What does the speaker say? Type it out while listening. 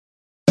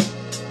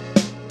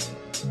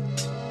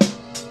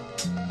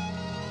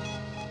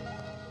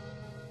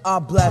I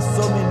blessed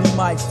so many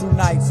mics through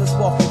nights, just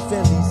walking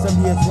Philly.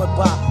 Some years went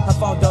by, I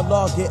found the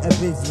law getting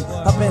busy.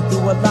 I've been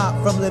through a lot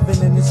from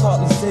living in this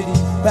heartless city.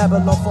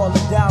 Babylon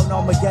falling down,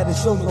 Armageddon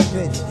shows no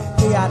pity.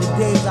 Chaotic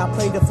days, I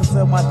pray to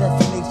fulfill my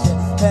destination.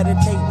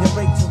 Meditate and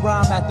break to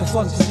rhyme at the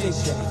function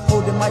station.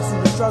 Holding mics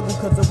through the struggle,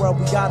 cause the world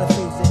we gotta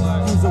face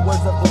it. Use the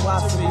words of the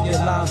wise to read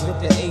your lines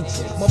with the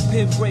ancients. My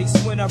pen breaks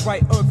when I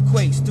write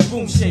earthquakes, the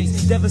room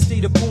shakes.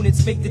 Devastate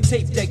opponents, make the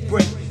tape deck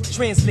break.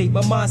 Translate,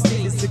 my mind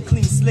state is a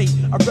clean slate.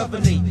 I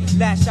revelate,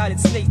 lash out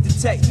and snake. The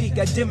technique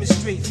I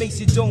demonstrate makes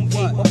your dome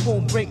ache. My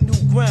poem break new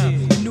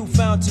ground, the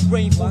newfound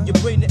terrain for your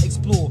brain to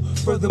explore.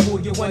 Furthermore,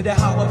 you wonder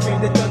how I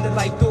bring the thunder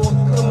like Thor.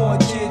 Come on,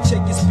 kid,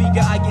 check your speaker.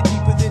 I get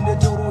deeper than the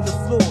dirt on the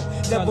floor.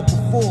 Never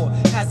before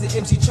has an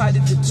MC tried to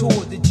detour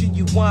the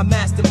genuine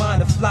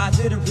mastermind of fly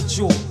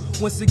literature.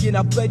 Once again,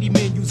 I bloody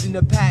man using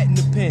the pad and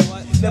the pen.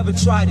 Never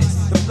try this,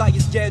 the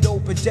flyest ghetto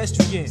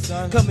pedestrian.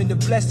 Coming to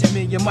bless you,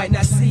 man, you might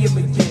not see him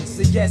again.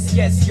 So yes,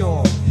 yes,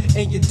 y'all,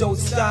 and you don't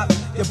stop.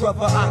 Your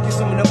brother Ock is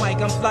on the mic,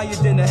 I'm flyer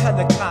than a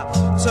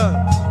helicopter.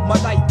 My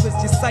light puts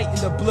your sight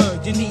in the blur.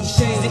 You need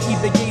shades to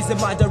even gaze in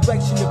my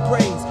direction to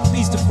praise.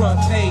 Please the front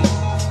page.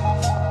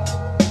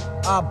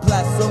 I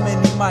blessed so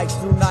many mics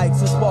through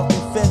nights, just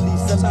walking Philly.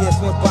 Some years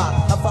went by,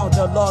 I found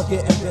the law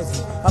getting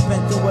busy. I've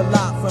been through a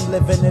lot from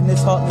living in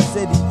this heartless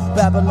city.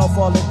 Babylon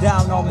falling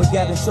down,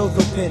 Armageddon shows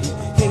no pity.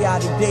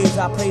 Chaotic days,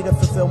 I pray to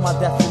fulfill my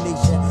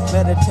destination.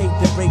 Meditate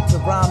to break to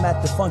rhyme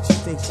at the function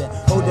station.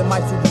 Holding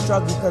mics through the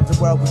struggle, cause the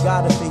world we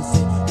gotta face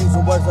it.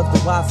 Using words of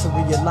the wise to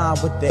realign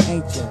with the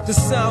ancients. The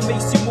sound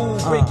makes you move,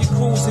 break your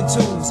grooves and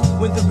tunes.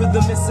 When the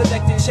rhythm is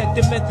selected, check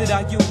the method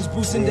I use.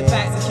 Bruising the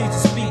facts in case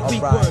you speak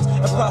weak words.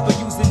 A proper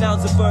use of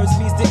nouns and verbs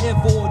means the end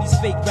for all these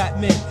fake rap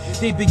men.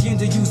 They begin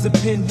to use the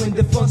pen when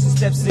the function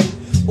steps in.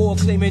 All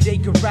claiming they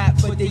can rap,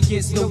 but they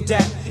get no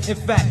dap. In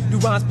fact, new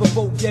rhymes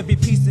provoke every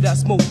piece that I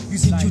smoke.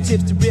 Using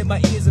Q-tips to rid my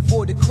ears and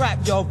for the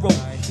crap y'all wrote.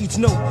 Each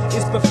note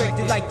is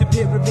perfected like the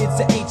pyramids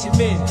of ancient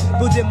men.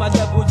 Building my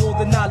level, all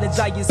the knowledge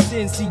I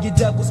ascend. See your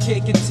devils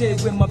can't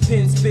contend when my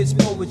pen spits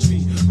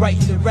poetry.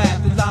 Writing the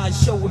rap, the lines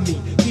showing me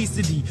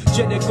peacefully.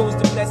 Dread goes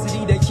the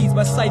blessing that keeps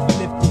my cipher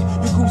lifted.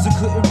 You cruiser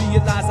couldn't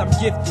realize I'm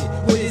gifted.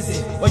 What is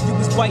it? Or you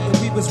was writing,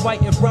 we was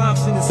writing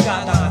rhymes in the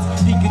skylines.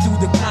 Peeking through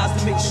the clouds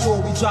to make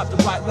sure we drop the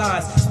right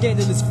lines.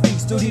 Scandalous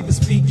freaks don't even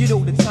speak. You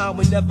know the time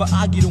whenever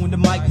I get on the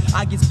mic,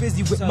 I get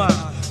busy with mine.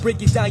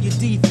 Breaking down your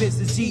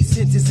defenses, G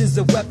sentence is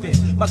a weapon.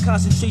 My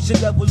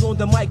concentration level on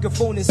the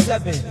microphone is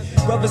 7.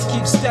 Brothers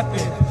keep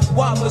stepping.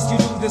 Why must you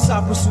do this?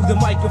 I pursue the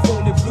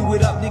microphone and blew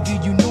it up,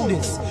 nigga, you knew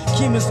this.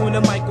 Kim is on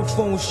the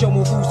microphone, showing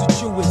who's the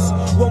truest.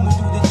 Roaming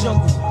through the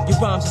jungle, your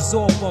rhymes is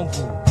all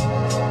bungled.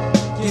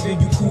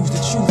 Giving you crews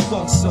the true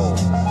funk soul.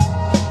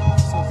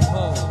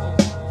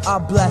 I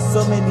blessed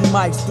so many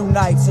mics through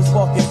nights, just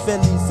walking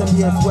Philly. Some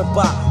years went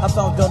by, I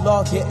found the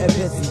law getting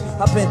busy.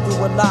 I've been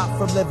through a lot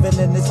from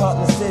living in this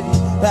heartless city.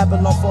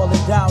 Babylon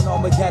falling down,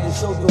 Armageddon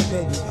shows no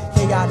pity.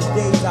 Chaotic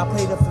days, I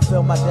pray to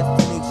fulfill my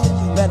destination.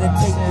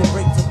 Meditate and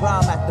break to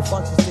rhyme at the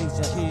function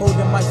station.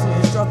 Holding mics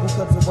through the struggle,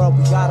 cause the world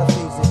we gotta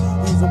face it.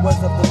 Using words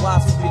of the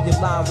wise to read in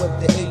line with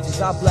the ages.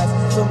 I blessed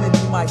so many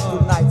mics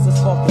through nights, just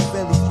walking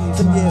Philly.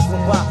 Some years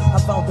went by, I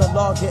found the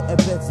law getting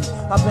busy.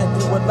 I've been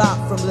through a lot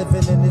from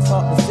living in this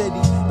heartless city.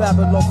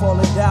 Babylon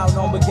falling down,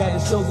 Armageddon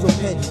shows no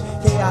pity.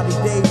 Chaotic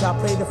days, I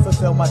pray to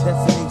fulfill my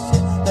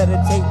destination.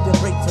 Meditate to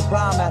break to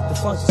rhyme at the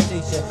function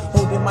station.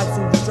 Holding mics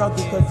through the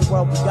struggle, cause the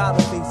world we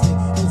gotta face it.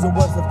 Using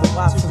words of the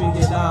wise to read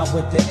in line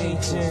with the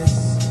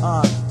ancients.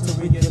 To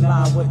read in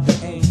line with the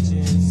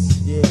ancients,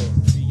 yeah.